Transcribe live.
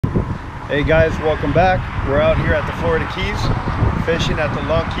Hey guys, welcome back. We're out here at the Florida Keys, fishing at the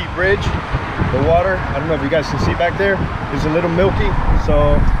Long Key Bridge. The water, I don't know if you guys can see back there, is a little milky,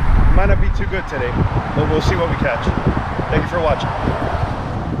 so it might not be too good today, but we'll see what we catch. Thank you for watching.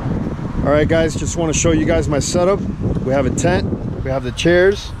 All right guys, just want to show you guys my setup. We have a tent, we have the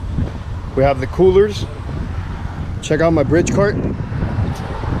chairs, we have the coolers. Check out my bridge cart.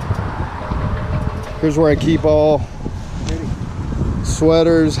 Here's where I keep all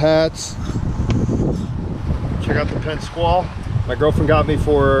sweaters, hats. Check out the Penn Squall. My girlfriend got me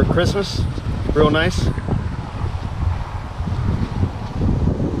for Christmas. Real nice.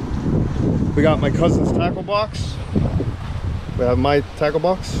 We got my cousin's tackle box. We have my tackle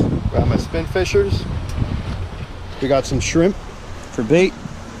box. We have my spin fishers. We got some shrimp for bait.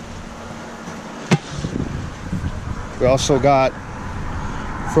 We also got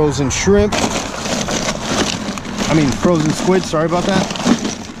frozen shrimp. Frozen squid, sorry about that.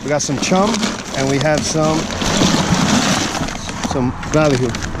 We got some chum, and we have some ballyhoo.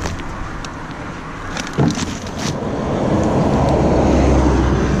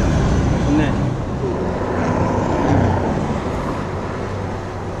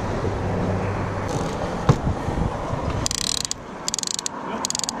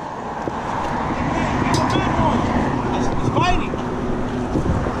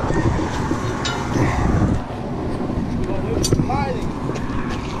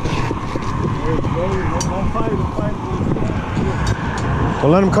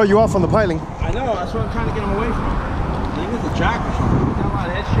 Don't let him cut you off on the piling. I know, that's what I'm trying to get him away from. I think it's a jack or something. He's got a lot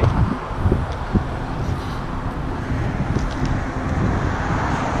of head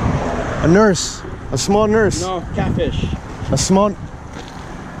shaking. A nurse. A small nurse. No, catfish. A small...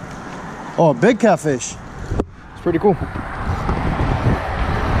 Oh, a big catfish. It's pretty cool.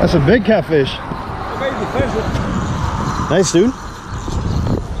 That's a big catfish. Nice, dude.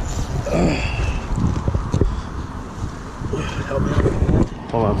 Help me out.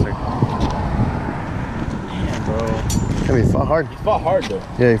 Hold on a second. Man, bro. I mean, he fought hard. He fought hard, though.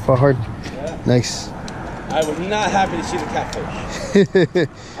 Yeah, he fought hard. Yeah. Nice. I was not happy to see the catfish.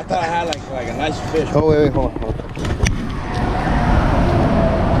 I thought I had like a nice fish. Oh, wait, hold on.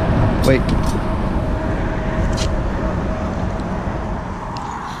 Wait.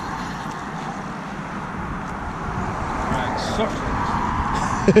 Right, sucks.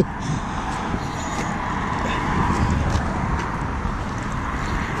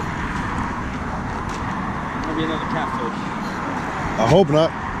 Another catfish. I hope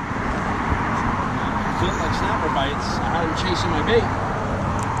not. Feels like snapper bites. I had him chasing my bait.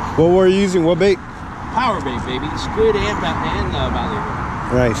 What were you using? What bait? Power bait, baby. Squid and ballyhoo.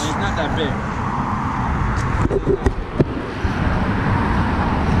 Nice. And it's not that big.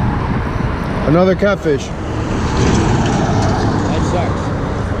 Another catfish. Life sucks.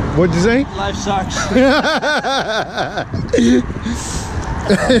 What'd you say? Life sucks.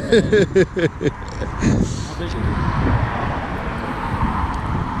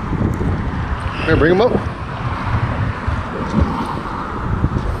 Here, bring him up.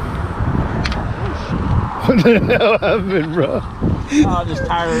 What the hell happened, bro? Oh, I'm just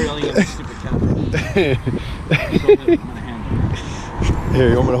tired of reeling in this stupid catfish. Here,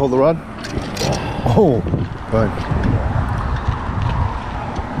 you want me to hold the rod? Oh, good.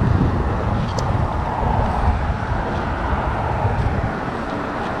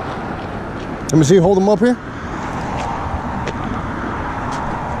 Let me see, hold him up here.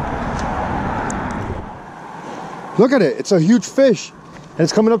 Look at it, it's a huge fish. And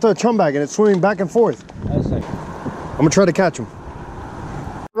it's coming up to a chum bag and it's swimming back and forth. I'm gonna try to catch him.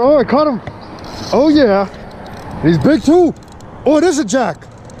 Oh, I caught him. Oh yeah. He's big too. Oh, it is a jack.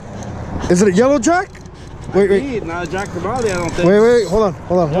 Is it a yellow jack? Wait. Not a jack Kamali, I don't think. Wait, hold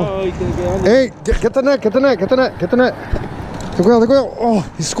on. No, he's gonna get on. Hey, get the net, get the net. Oh,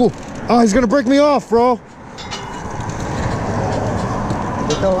 he's cool. Oh, he's gonna break me off, bro.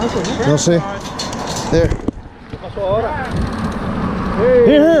 No see. There.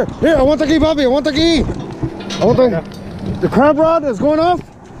 Here, I want aquí, papi, I want aquí. I want the crab rod is going off.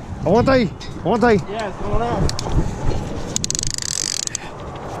 I want ahí. Yeah, it's going off.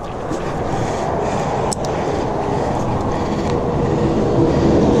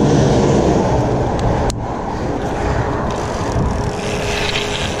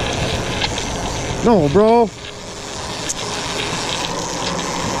 No, bro.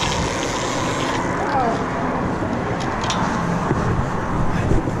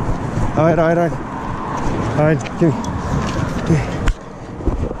 All right, give me.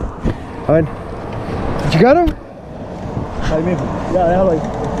 All right. You got him?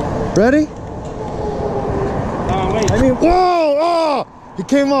 Yeah, Ready? wait. Whoa! Oh! He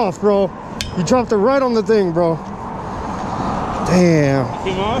came off, bro. You dropped it right on the thing, bro. Damn.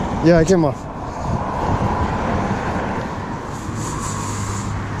 Came off? Yeah, it came off.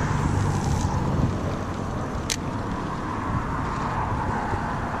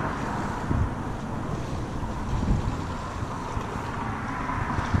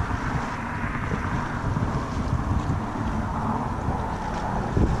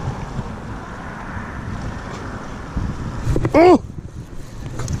 Oh!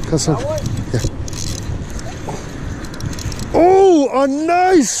 That's it. Yeah. Oh, a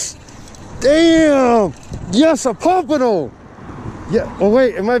nice! Damn! Yes, a pompano. Yeah. Oh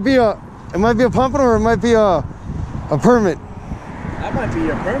wait, it might be a pompano or it might be a permit. That might be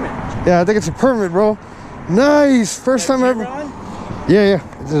your permit. Yeah, I think it's a permit, bro. Nice. First time ever. Yeah,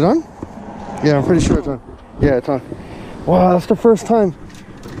 yeah. Is it on? Yeah, I'm pretty sure it's on. Yeah, it's on. Wow, that's the first time.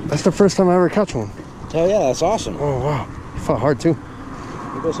 That's the first time I ever catch one. Oh yeah, that's awesome. Oh wow, he fought hard too.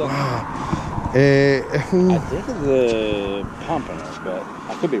 Wow. I think it's the pompano, but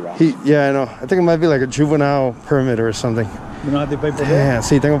I could be wrong. Yeah, I know. I think it might be like a juvenile permit or something. You don't have the paper there? Yeah,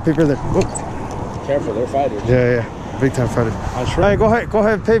 see, tengo paper there. Oh. Careful, they're fighters. Yeah, yeah, big time fighter. On shrimp. Hey, go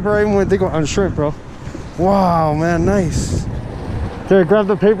ahead, paper ahí un momentico on shrimp, bro. Wow, man, nice. There, grab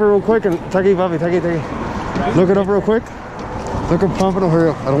the paper real quick and take it, Bobby, take it. Look it up real quick. Look up pompano, hurry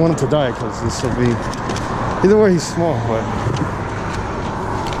up. I don't want him to die because this will be. Either way, he's small, but.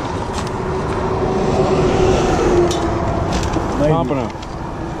 Pompano.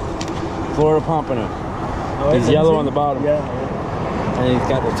 Florida pompano. Oh, he's yellow on the bottom. Yeah. And he's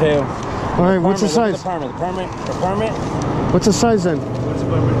got the tail. All right, what's the size? The permit. What's the size then? What's the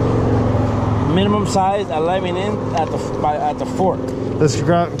permit? Minimum size 11 in at the fork. Let's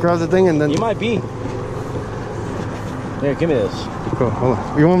grab the thing and then. You might be. Here, give me this. Cool, hold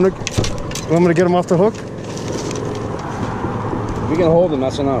on. You want me to get him off the hook? We can hold him,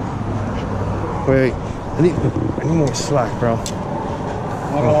 that's enough. Wait, I need more slack, bro.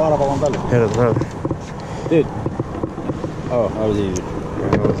 Yeah, that's right. Dude. Oh, that was easy.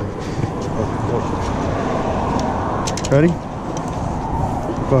 Ready?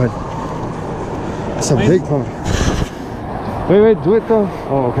 Go ahead. That's a big pump. Wait, do it though.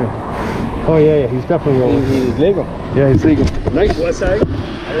 Oh, okay. Oh yeah, he's definitely over. He's legal. Yeah, he's legal. Nice. What size?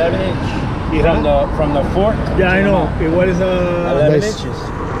 11 inch. From the fork. Yeah, I know. What is 11 nice. inches.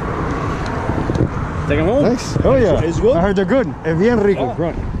 Take him home. Nice. Oh yeah. It's good. I heard they're good. Es bien rico. Yeah.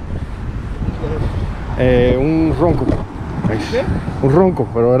 Run. Un ronco. Nice. ¿Qué? Un ronco,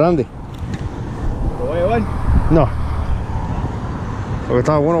 pero grande. ¿Lo voy a llevar? No. Porque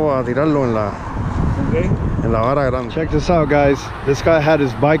estaba bueno para tirarlo en la vara grande. Check this out, guys. This guy had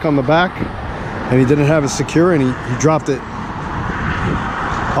his bike on the back and he didn't have it secure and he dropped it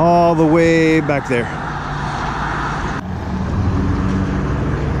all the way back there.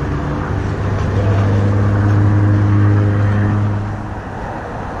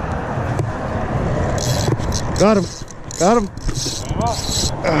 Got him.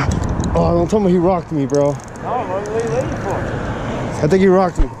 Oh, don't tell me he rocked me, bro. No, what are you waiting for? I think he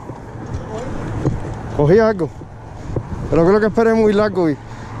rocked me. Cogí algo. Pero creo que esperé muy largo y...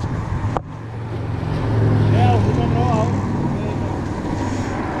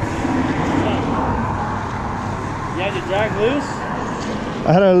 You had your drag loose?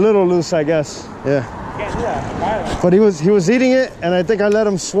 I had a little loose, I guess. Yeah. You can't do that. But he was eating it, and I think I let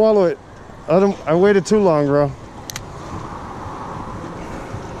him swallow it. I waited too long, bro.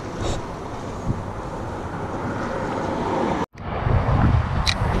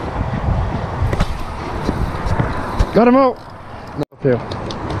 Got him out. No tail.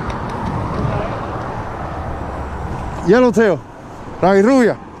 Yellow tail.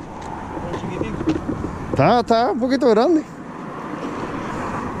 Rubia. Está un poquito grande.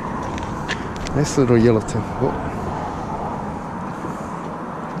 Nice little yellow tail. Whoa.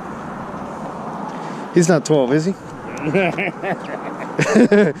 He's not 12, is he?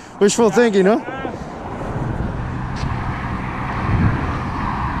 Wishful thinking, huh?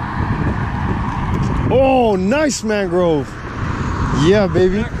 Oh, nice mangrove. Yeah,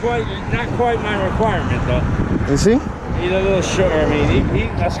 baby. Not quite my requirement though. You see? He's a little short. I mean,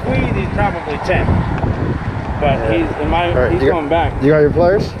 a squeeze, he's probably 10. But Right, he's going back. You got your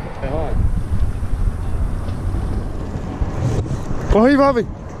pliers? Hey, hold on. Oh, hey, Bobby.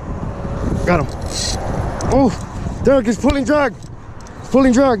 Got him. Oh, Derek is pulling drag. He's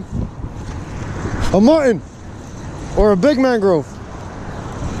pulling drag. A mutton or a big mangrove.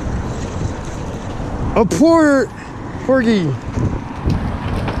 A porgy.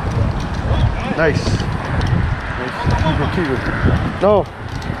 Nice. Keep it. No,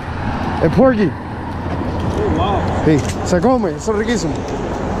 a porgy. wow. Sí, se come, eso es riquísimo.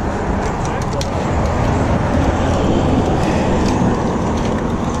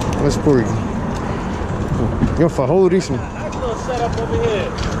 That's porgy. Yo, fajó durísimo. Nice little setup over here.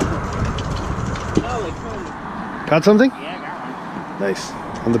 Got something? Yeah, I got one. Nice.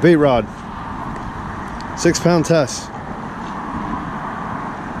 On the bait rod. 6 pound test.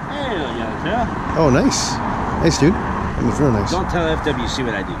 Hey, yeah. Oh, nice. Nice, dude. That was real nice. Don't tell FWC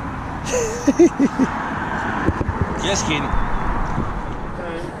what I do. Just kidding.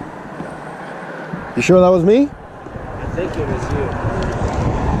 You sure that was me? I think it was you.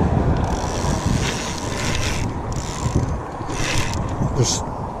 Just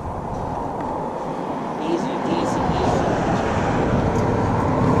Easy.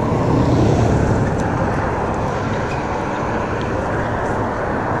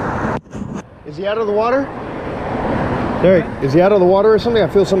 Is he out of the water? Derek, is he out of the water or something? I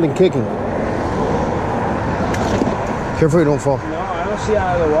feel something kicking. Careful you don't fall. No, I don't see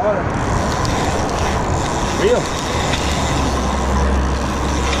out of the water. Real.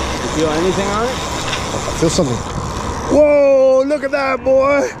 You feel anything on it? I feel something. Whoa, look at that,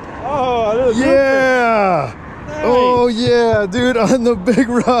 boy. Oh, a little Yeah. Nice. Oh, yeah, dude, on the big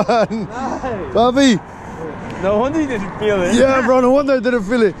run. Nice. Bobby. No wonder you didn't feel it. Yeah, bro, no wonder I didn't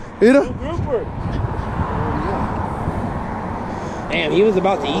feel it. Mira. Grouper. Damn, he was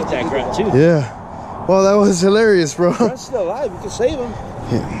about to eat that grunt too. Yeah. Well, that was hilarious, bro. Grunt's still alive. You can save him.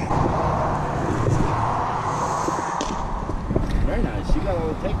 Yeah. Very nice. You got all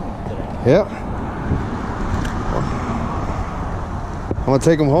the take home today. Yeah. I'm gonna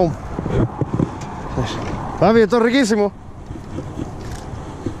take him home. Papi, esto es riquísimo.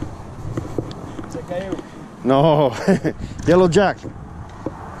 Se cayó. No, Yellow Jack.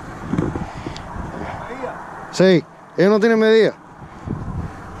 Sí, ellos no tienen medida.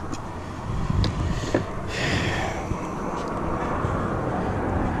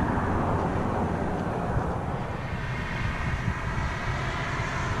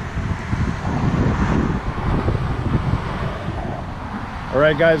 All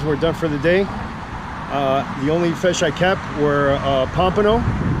right, guys, we're done for the day. The only fish I kept were a pompano,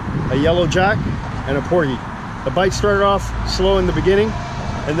 a yellow jack, and a porgy. The bite started off slow in the beginning,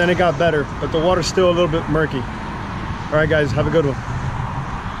 and then it got better, but the water's still a little bit murky. All right, guys, have a good one.